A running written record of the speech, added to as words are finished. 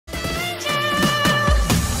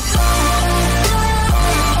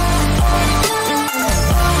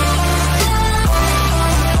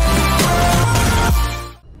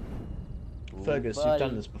Fergus, you've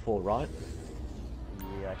done this before, right?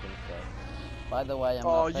 Yeah, I think so. By the way, I'm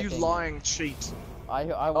Oh, not picking... you lying cheat. I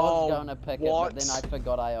was going to pick it, but then I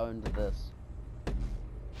forgot I owned this.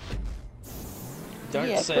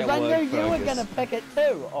 Don't say a word, because I knew you were Fergus. going to pick it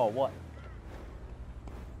too! Oh, what?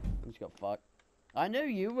 I just got fucked. I knew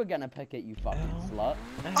you were going to pick it, you fucking slut.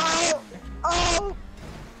 Oh! Oh!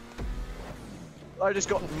 I just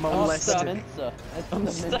got molested. I'm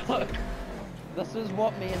stuck. This is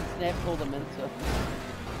what me and Snap call the mincer.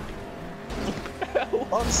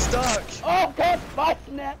 I'm stuck. Oh god, bye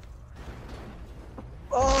Snap!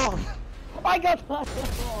 Oh! I got my...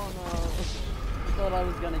 Oh no. I thought I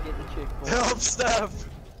was gonna get the checkpoint. Help, Snap!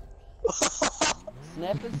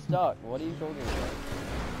 Snap is stuck. What are you talking about?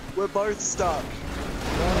 We're both stuck.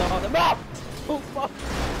 No, no. Oh fuck!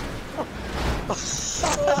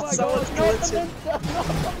 Oh my Someone's god, not the glitching. mincer! Not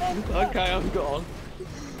the mincer! Okay, I'm gone.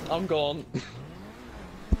 I'm gone.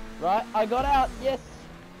 Right, I got out, yes!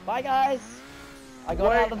 Bye guys! I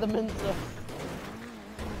got out of the mincer.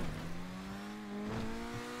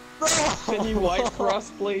 Can you wait for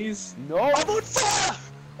us, please? No! I'm on fire!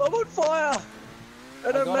 I'm on fire!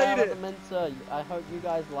 And I got made out it! of the mincer. I hope you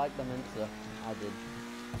guys like the mincer. I did.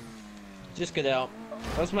 Just get out.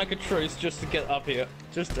 Let's make a truce just to get up here.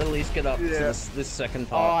 Just at least get up to this second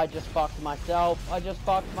Oh, part. I just fucked myself. I just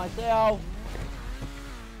fucked myself.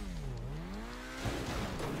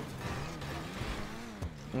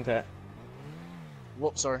 Okay.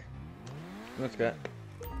 Whoops, sorry. Let's go.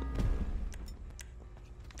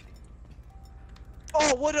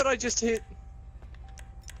 Oh, what did I just hit?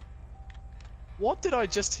 What did I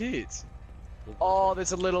just hit? Oh,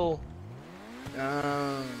 there's a little...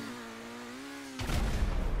 I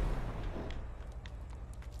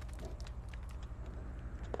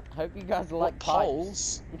hope you guys like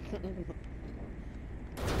poles?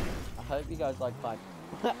 I hope you guys like pipes.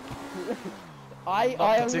 I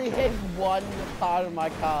only have one part of my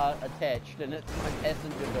car attached, and it's my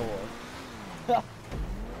passenger door.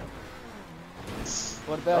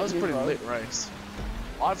 What about That was a you, pretty bro? lit race.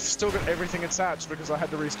 I've still got everything attached because I had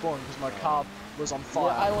to respawn because my car was on fire.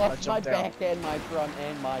 Yeah, I lost my jumped out. back and my front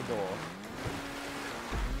and my door.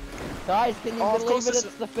 Guys, can you Oh, of believe course it?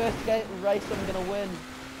 It's the first race I'm gonna win.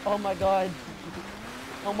 Oh my god.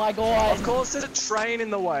 Oh my god. Of course there's a train in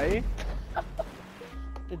the way.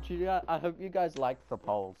 Did you? I hope you guys liked the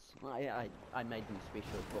polls. I made them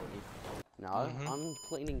special for you. No, I'm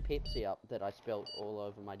cleaning Pepsi up that I spilt all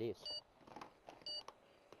over my desk.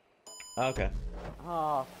 Okay.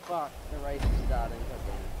 Oh fuck! The race is starting.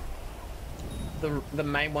 The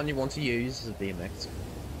main one you want to use is a BMX.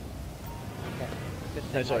 Okay.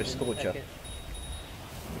 No, sorry, Scorcher.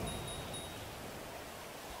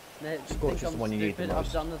 Scorcher's the one you need the most.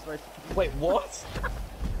 I've done this race. Wait, what?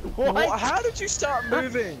 What? How did you start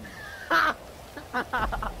moving?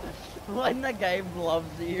 When the game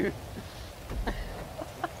loves you.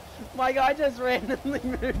 My guy just randomly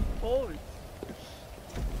moved forward.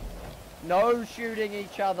 No shooting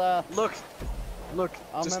each other. Look.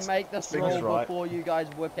 I'm gonna make this roll before you guys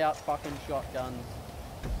whip out fucking shotguns.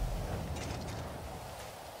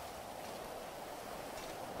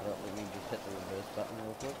 Let me just hit the reverse button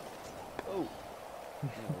real quick. Oh.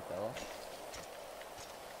 There we fell off.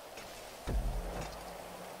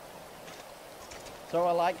 So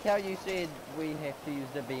I like how you said we have to use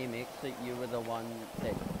the BMX, that you were the one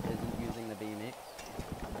that isn't using the BMX.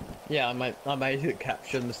 Yeah, I made a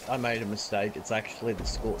caption. I made a mistake. It's actually the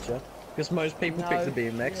Scorcher, because most people pick the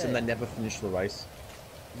BMX and they never finish the race.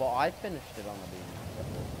 Well, I finished it on the BMX.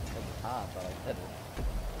 It was hard, but I did it.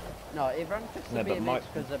 No, everyone picks the BMX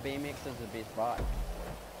because the BMX is the best bike.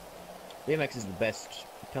 BMX is the best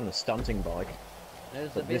kind of stunting bike.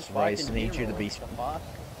 But this race needs you to be.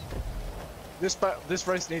 This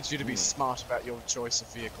race needs you to be smart about your choice of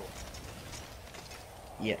vehicle.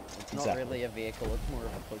 Yeah, it's not really a vehicle. It's more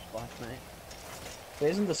of a push bike, mate. There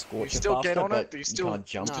isn't the Scorcher. You still faster, get on it? but Do you still can't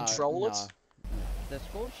jump? control it? The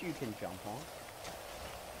Scorcher you can jump on.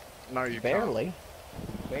 No, you barely.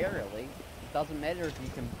 Can't. Barely. It doesn't matter if you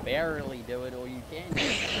can barely do it or you can.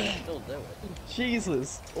 You can still do it.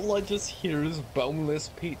 Jesus! All I just hear is boneless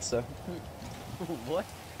pizza. What?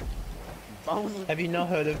 Boneless? Have you not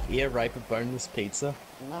heard of ear rape of boneless pizza?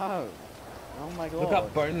 No. Oh my god. Look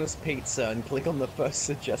up boneless pizza and click on the first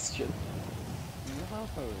suggestion. No.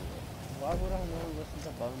 Why would I want to listen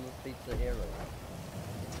to boneless pizza ear rape?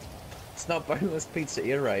 It's not boneless pizza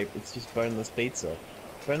ear rape, it's just boneless pizza.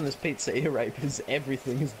 Boneless pizza ear rape is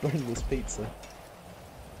everything is boneless pizza.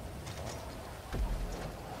 I'm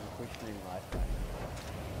questioning life right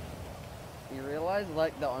now. You realise,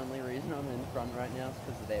 like, the only reason I'm in front right now is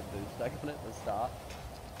because of that boost I got at the start?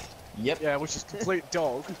 Yep. Yeah, which is complete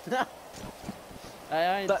dog.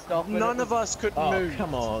 I ain't That stopping none it. of us could Oh, move.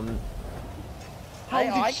 come on. How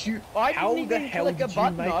Hey, did you? I how didn't the even hell click did a you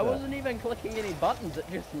button. make I that? wasn't even clicking any buttons. It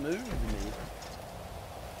just moved me.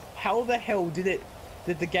 How the hell did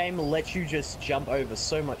the game let you just jump over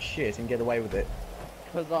so much shit and get away with it?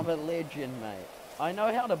 Cause I'm a legend, mate. I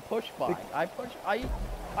know how to push bike. I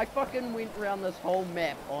fucking went around this whole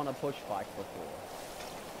map on a push bike before.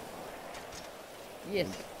 Yes,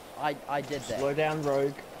 I did that. Slow down,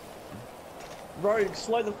 Rogue. Rogue,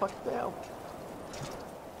 slow the fuck down.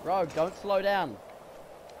 Rogue, don't slow down.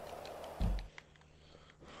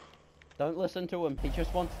 Don't listen to him. He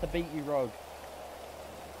just wants to beat you, Rogue.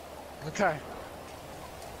 Okay.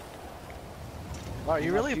 Wow,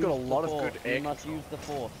 you really have got a lot of good air You must control. use the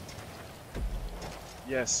force.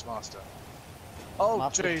 Yes, Master. Oh,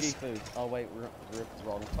 Master jeez. G-Food. Oh wait,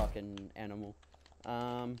 wrong fucking animal.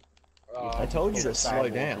 Yes, I told you to called slow Star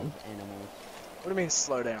Wars down. as animals. What do you mean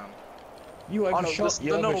slow down? You Oh, no, overshot. the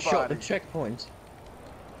You overshot the nobody. checkpoint.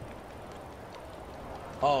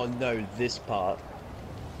 Oh no, this part.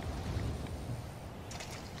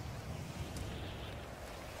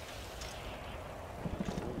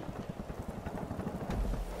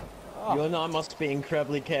 Oh, You and I must be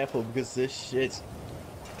incredibly careful because this shit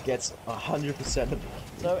gets 100% of it.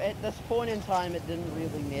 so at this point in time, it didn't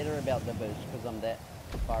really matter about the boost because I'm that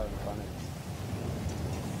far in front of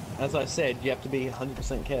you. As I said, you have to be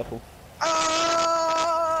 100% careful.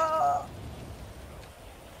 Ah!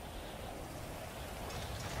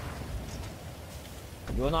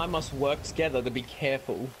 You and I must work together to be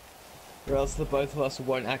careful, or else the both of us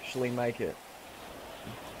won't actually make it.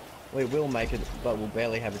 We will make it, but we'll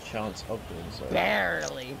barely have a chance of doing so.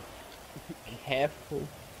 Barely. Careful.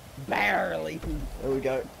 Barely. There we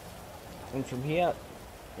go. And from here,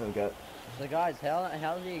 there we go. So guys, how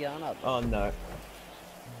are you going up? Oh no.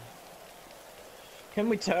 Can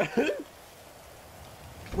we turn?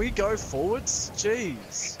 We go forwards?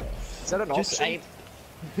 Jeez. Is that an Just option?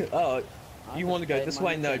 aim. Oh, I you just want to go paid this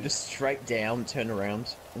money way? No, to- just straight down, turn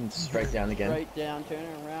around, and straight down again. Straight down, turn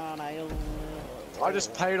around. I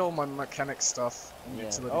just paid all my mechanic stuff and Yeah.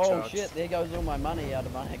 utility Oh charge. shit! There goes all my money out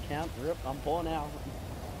of my account. Rip, I'm poor now.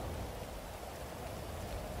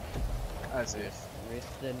 As if. Rest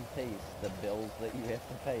in peace. The bills that you have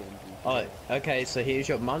to pay in Oh, okay, so here's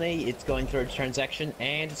your money, it's going through a transaction,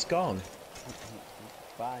 and it's gone.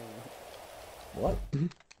 Fine. What?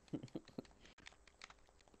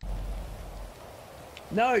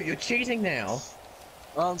 No, you're cheating now.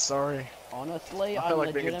 Oh, I'm sorry. Honestly, I feel I'm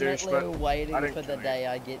like being a douche, legitimately but waiting I didn't for the kill you. day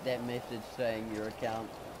I get that message saying your account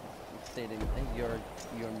setting your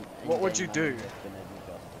What would in-game you money do? has been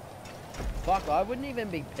adjusted. Fuck, I wouldn't even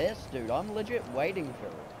be pissed, dude. I'm legit waiting for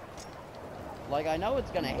it. Like, I know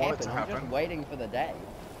it's gonna You want it happen. to I'm just happen? waiting for the day.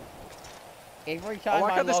 Every time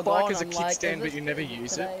like I how this log bike on, is a I'm like, kickstand, is but this you never today?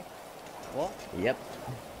 use it? What? Yep.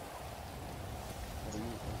 What do you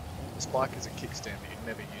think? This bike is a kickstand, but you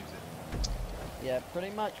never use it. Yeah, pretty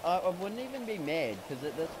much. I wouldn't even be mad, because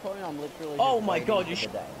at this point I'm literally Oh just my waiting god, for you the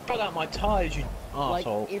day. shut out my tires, you Like,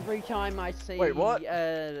 arsehole. every time I see, Wait, what?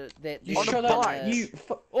 that You there's on a shut up, bike? you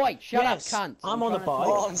Oi, shut yes, up, cunt! I'm on a trying to bike.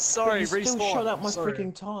 talk. Oh, I'm sorry, But you still respawn. shut out I'm my sorry.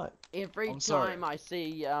 freaking tire. Every I'm sorry. time I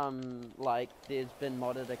see, like, there's been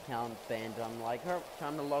modded accounts banned, I'm like, oh,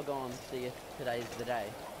 time to log on, see if today's the day.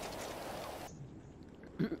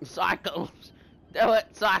 Cycles! Do it,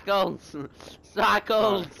 Cycles!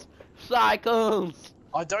 Cycles! Cycles!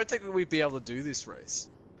 I don't think that we'd be able to do this race.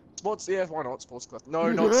 Sports, yeah, why not? Sports class.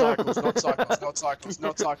 No, not cycles, not cycles, not cycles,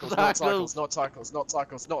 not cycles, not cycles, not cycles, not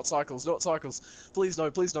cycles, not cycles, not cycles. Please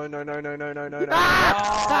no, please no, no, no, no, no, no, no, no.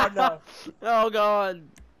 Oh, no. Oh god!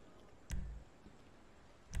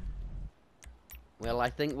 Well, I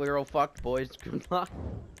think we're all fucked, boys. Good luck.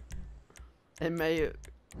 And may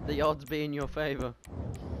the odds be in your favor.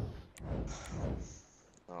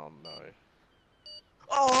 Oh no.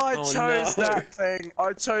 Oh, I Oh, chose no. that thing.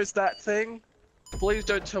 I chose that thing. Please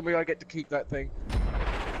don't tell me I get to keep that thing.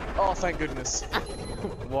 Oh, thank goodness.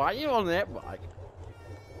 Why are you on that bike?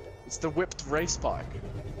 It's the whipped race bike.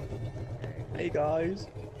 Hey guys.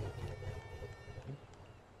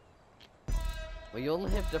 We all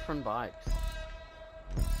have different bikes.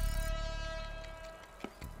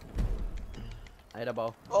 Hey,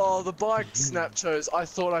 Bo. Oh, the bike Snap chose. I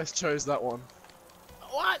thought I chose that one.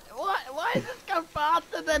 What? Why is this go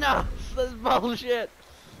faster than us? This bullshit.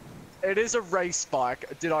 It is a race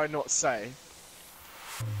bike, did I not say?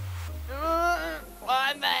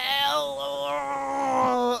 What the hell?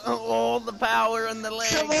 All the power in the leg.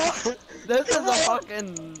 Come on! This is a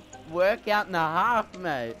fucking workout and a half,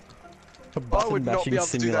 mate. A I button would not be bashing able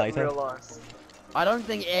to do that in simulator. real life. I don't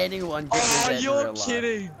think anyone can do Oh, that in you're real life.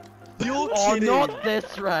 kidding! You're Oh, kidding! not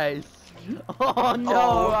this race! Oh no,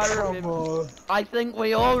 Oh, I come remember. on! I think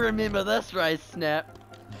we all remember this race, Snap.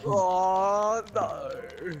 Oh no!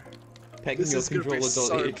 Pegging This your is gonna be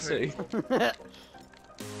controller.exe. so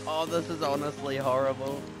Oh, this is honestly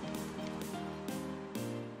horrible.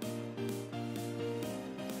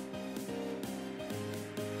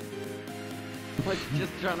 We're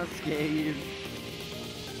just trying to scare you.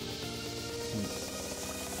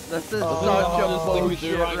 This is Oh, such a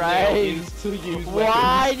bullshit race.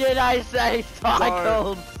 Why did I say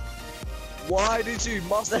cycles? Why did you?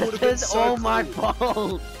 Muscle would have been This is so all cool. my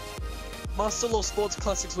fault. Muscle or Sports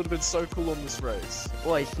Classics would have been so cool on this race.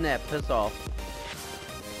 Boy, Snap, piss off.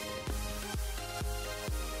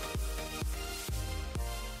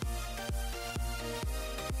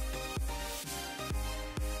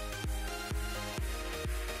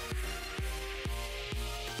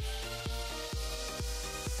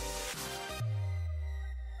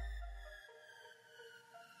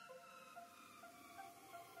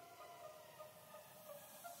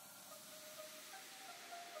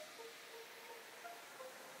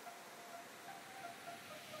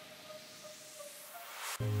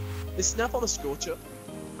 Is Snap on a Scorcher?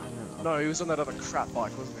 No, he was on that other crap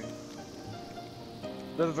bike, wasn't he?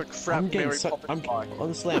 That other crap I'm getting Mary Poppins bike.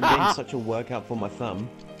 honestly, I'm getting such a workout for my thumb.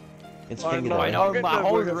 It's I finger know, I day. know, I'm getting my a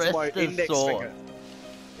whole workout for wrist my is index sore.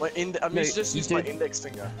 finger. I'm No, just you using my did- index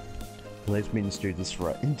finger. Lesbians do this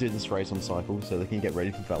race on cycle so they can get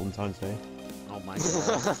ready for Valentine's Day. Oh my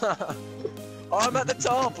god. I'm at the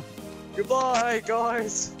top! Goodbye,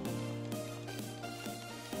 guys!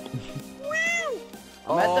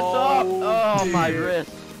 I'm at the top! Oh, my dear.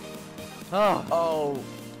 wrist. Oh, Oh,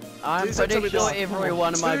 I'm Please don't tell pretty me sure this. every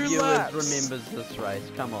one of my 2 viewers laps. remembers this race.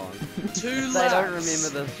 Come on. 2 If laps! they don't remember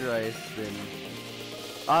this race, then...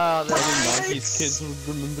 Oh, Only Right. 90s kids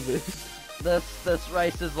would remember this. this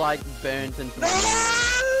race is like burnt into my memory.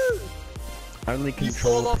 No! Only You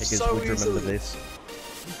fall controller off pickers so would remember easily. this.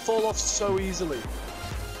 You fall off so easily. Do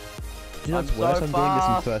you know what's I'm worse? so I'm doing this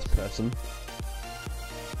in fast. first person.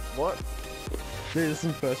 What? Do this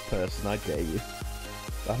in first person, I dare you.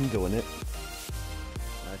 I'm doing it.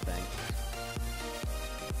 No thanks.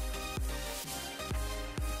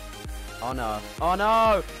 Oh no. Oh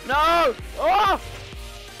no! No! Oh!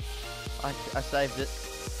 I saved it.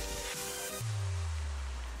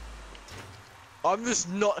 I'm just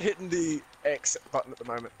not hitting the X button at the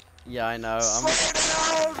moment. Yeah, I know. Slow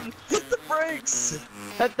it down! Hit the brakes!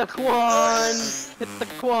 Hit the quan! Hit the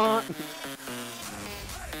quan!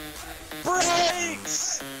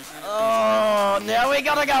 Brakes! Oh, now we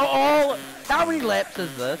gotta go all. How many laps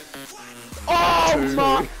is this? Oh 2.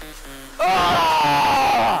 my!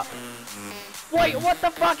 Oh! Wait, what the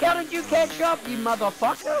fuck? How did you catch up, you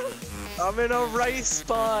motherfucker? I'm in a race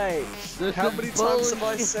bike! This How is many times have I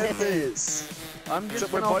bullshit. said this? I'm just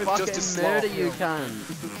Except we're gonna both just fucking as murder slow. you, cunt.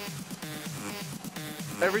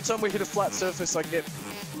 Every time we hit a flat surface, I get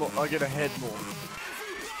ahead more.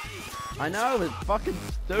 I know, it's fucking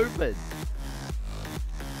stupid.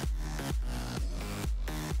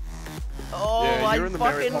 Oh, Yeah, my you're in the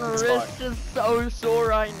Mary fucking Poppins wrist bike. is so sore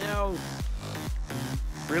right now.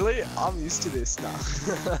 Really? I'm used to this now.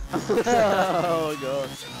 Oh god.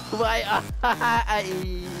 Wait,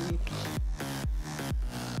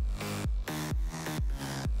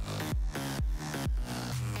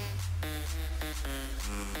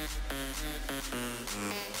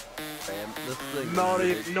 Damn, this thing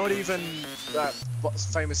is not even that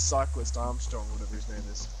famous cyclist Armstrong, whatever his name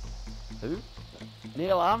is. Who?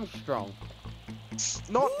 Neil Armstrong.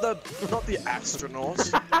 Not the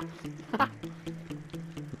astronaut.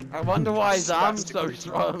 I wonder why his arm's so Spastically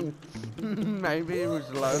strong. Maybe he was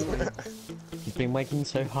lonely. He's been working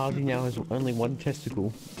so hard he now has only one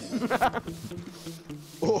testicle.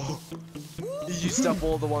 Oh, he used up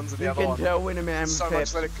all the ones in the You other can one. tell when a man So much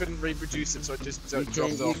faps. that it couldn't reproduce it, so it just You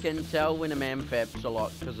dropped off. can tell when a man faps a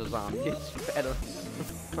lot because his arm gets fatter.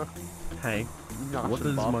 Hey, Nice what and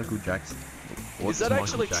does buff. Michael Jackson... what Is that does Michael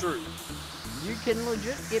actually Jackson- true? You can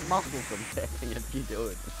legit get muscle from fapping if you do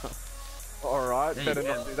it. Alright, Yeah, better you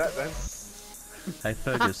not can. do that then. Hey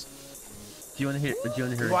Fergus, do you want to hear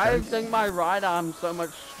Why do a you joke? think my right arm's so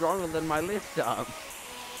much stronger than my left arm?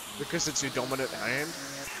 Because it's your dominant hand.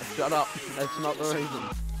 Shut up. That's not the reason.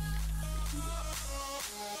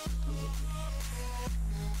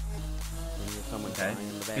 Someone Okay, crying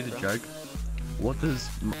in the here's a background. joke. What does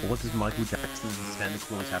Michael Jackson and Santa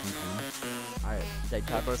Claus have in common? Alright, they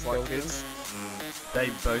touch Both like children. kids. They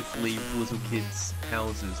both leave little kids'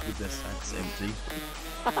 houses with their sacks empty.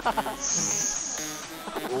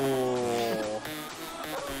 Oh.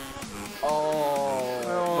 Oh.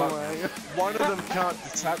 One of them can't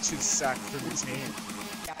detach his sack from his hand.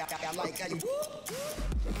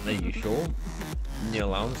 Are you sure?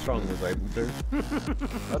 Neil Armstrong was able to.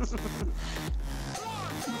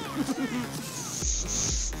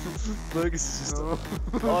 Fergus is just.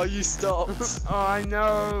 Oh, you stopped. Oh, I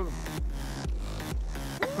know.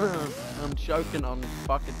 I'm choking on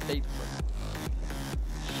fucking pizza.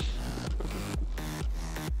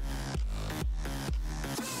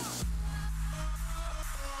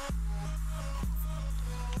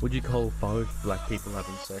 Would you call 5 black people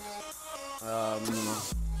having sex? I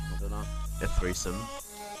don't know. A threesome.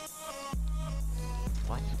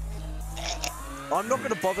 What? I'm not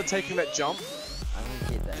gonna bother taking that jump. I don't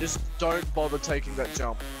get that. Just don't bother taking that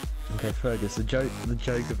jump. Okay, Fergus, the joke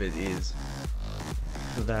of it is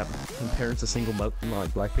that parents are single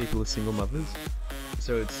like black people are single mothers.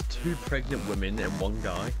 So it's 2 pregnant women and 1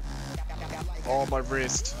 guy. Oh, my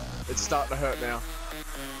wrist. It's starting to hurt now.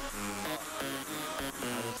 I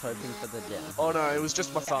was hoping for the death. Oh no, it was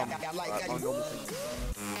just my thumb. My normal finger.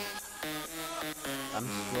 I'm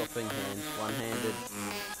swapping hands, one-handed.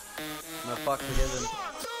 No fuck together.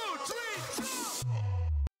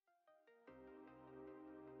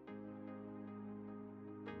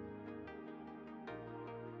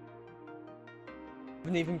 I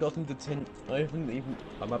haven't even gotten to 10.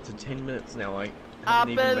 I'm up to 10 minutes now. I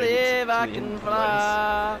believe I can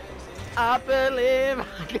fly. I believe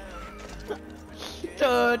I can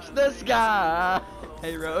touch the sky.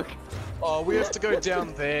 Hey, Rogue. Oh, we have to go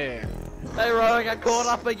down there. Hey, Rogue, I caught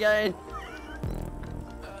up again.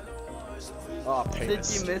 Oh, Did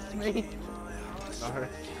penis. you miss me? No.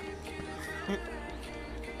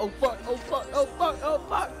 Oh fuck, oh fuck, oh fuck, oh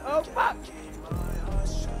fuck, oh fuck.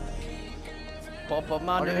 Pop up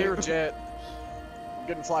my I can hear a new. jet. I'm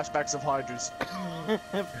getting flashbacks of hydras.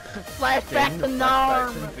 Flashback to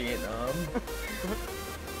Norm. Flashbacks in Vietnam.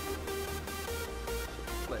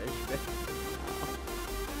 Flashback.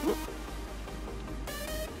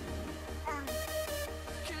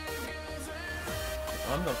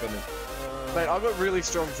 I'm not gonna. Mate, I've got really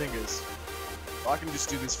strong fingers. I can just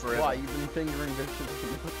do this forever. Why, you've been fingering bitches?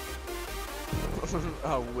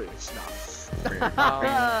 I wish, nah.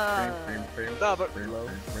 No, but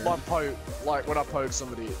one poke, like when I poke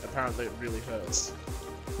somebody, apparently it really hurts.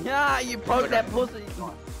 Yeah, you poke that pussy.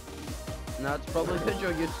 No, it's probably because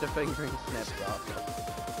you're used to fingering snaps up.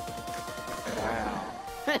 Wow.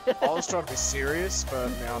 I was trying to be serious, but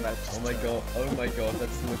now that's just Oh my god,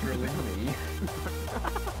 that's literally me.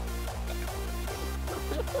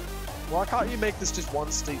 Why can't you make this just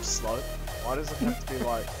one steep slope? Why does it have to be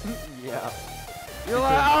like... Yeah. You're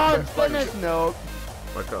like, oh, it's finished. No.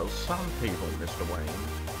 Because some people, Mr.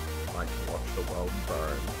 Wayne, like to watch the world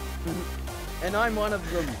burn. And I'm one of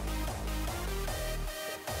them.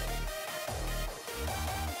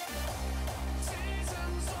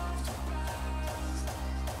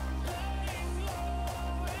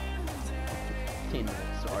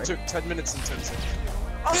 Sorry. It took 10 minutes and 10 seconds.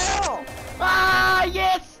 Oh! Ah,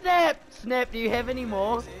 yes, Snap! Snap, do you have any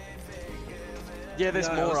more? Yeah, there's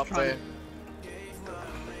No, I more was up there.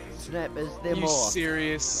 Snap, is there You more?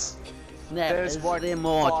 serious? Snap, There's is like there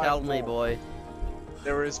more? 5 Tell me, more. boy.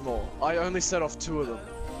 There is more. I only set off 2 of them.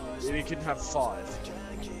 And you can have 5.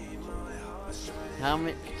 How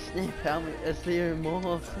many? Snap, how many? Is there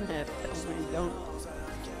more? Snap, tell me, don't.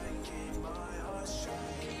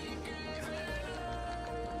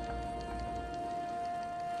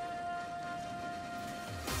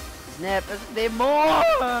 Snap, is there more?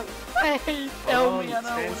 Please tell me I don't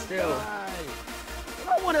stand want to still. die. I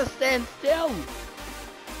don't want to stand still.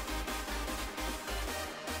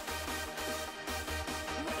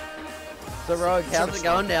 So Rogue, how's it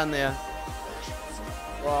going down there?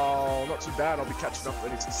 Well, not too bad. I'll be catching up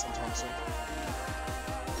with it sometime soon.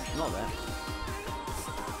 Not bad.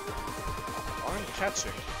 I'm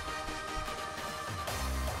catching.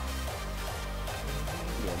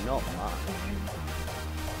 Yeah, not much.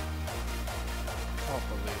 Can't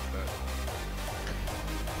believe that.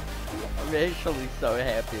 I'm actually so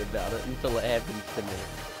happy about it until it happens to me.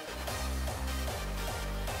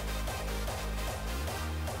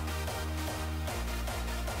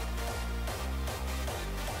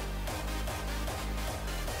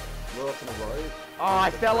 We're off on the road. Oh,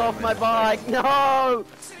 I fell off my bike. No!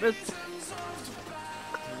 Miss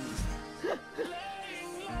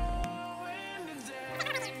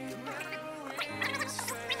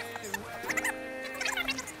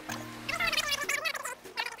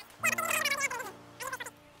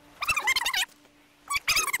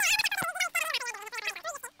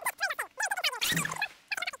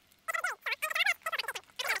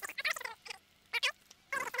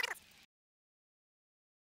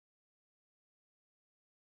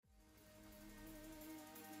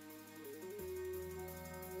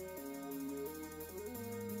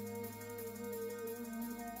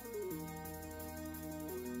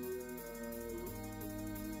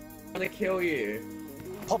gonna kill you.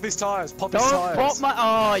 Pop his tires. Pop his Don't tires. pop my.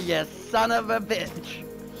 Oh, you son of a bitch.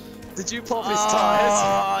 Did you pop his tires?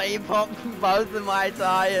 Oh, he popped both of my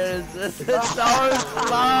tires. This is so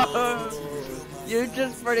slow. You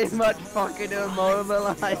just pretty much fucking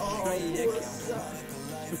immobilized me.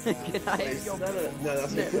 Can I have your... No,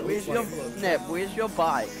 that's Nep, where's your... Nep, where's your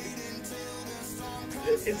bike?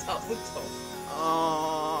 It's up the top.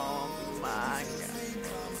 Oh my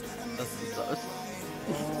god. This is so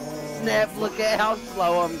slow. Nep, look at how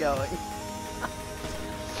slow I'm going.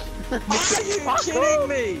 Are you kidding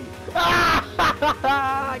me?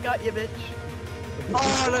 I got you, bitch.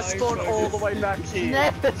 Oh, let's spawn all the way back here.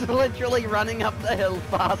 Nep is literally running up the hill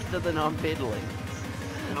faster than I'm pedaling.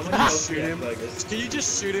 How much Can you health do shoot you him? have, Fergus? Can you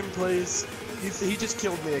just shoot him, please? He just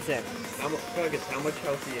killed me again. Fergus, how much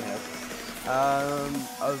health do you have?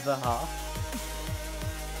 Over half.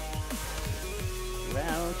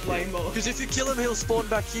 Well, Play more. Because if you kill him, he'll spawn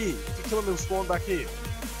back here. If you kill him, he'll spawn back here.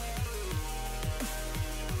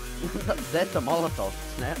 that's a Molotov,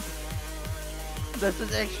 Snap. This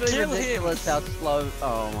is actually Kill ridiculous him. how slow.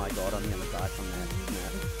 Oh my god, I'm gonna die from that.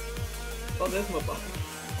 Snap. Oh, there's my bike.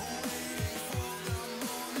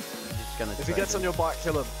 I'm just gonna. If he gets on your bike,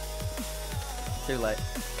 kill him. Too late.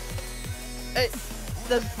 Hey,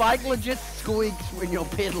 the bike legit squeaks when you're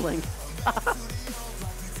pedaling.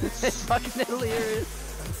 It's fucking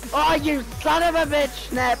hilarious. Oh, you son of a bitch,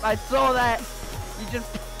 Snap! I saw that. You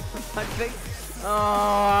just fucking.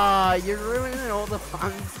 Oh, you're ruining all the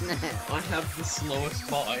fun, Snap. I have the slowest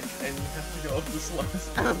bike, and you have to go up the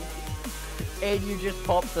slowest. And you just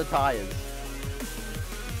popped the tires.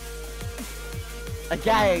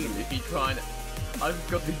 Again. If you try and... I've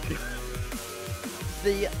got to go.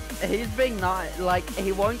 See, he's being nice. Like,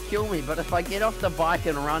 he won't kill me, but if I get off the bike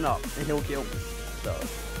and run up, he'll kill me. So,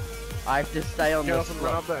 I have to stay on Get this. off and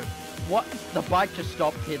run up there. What? The bike just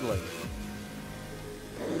stopped pedaling.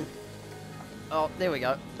 Oh, there we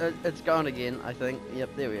go. It's going again, I think. Yep,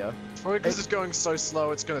 there we go. Probably because it's going so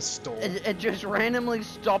slow, it's gonna stall. It just randomly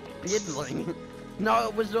stopped pedaling. No,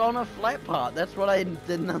 it was on a flat part. That's what I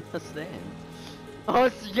didn't understand. Oh,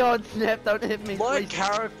 God, Snap, don't hit me, My please.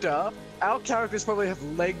 character, our characters probably have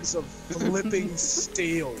legs of flipping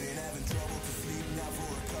steel.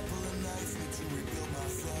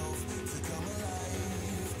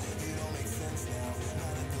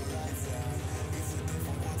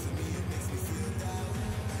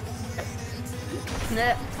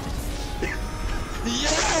 Snap.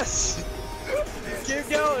 Yes! Keep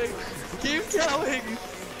going! Keep going!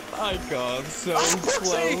 I got so Oh,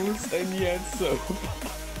 close, and yet so...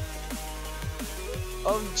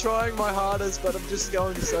 I'm trying my hardest, but I'm just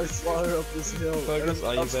going so slow up this hill. Fergus, And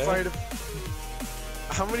are you there? afraid of...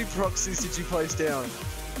 How many proxies did you place down?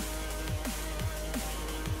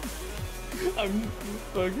 I'm...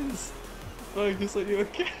 Fergus, are you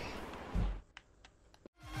okay?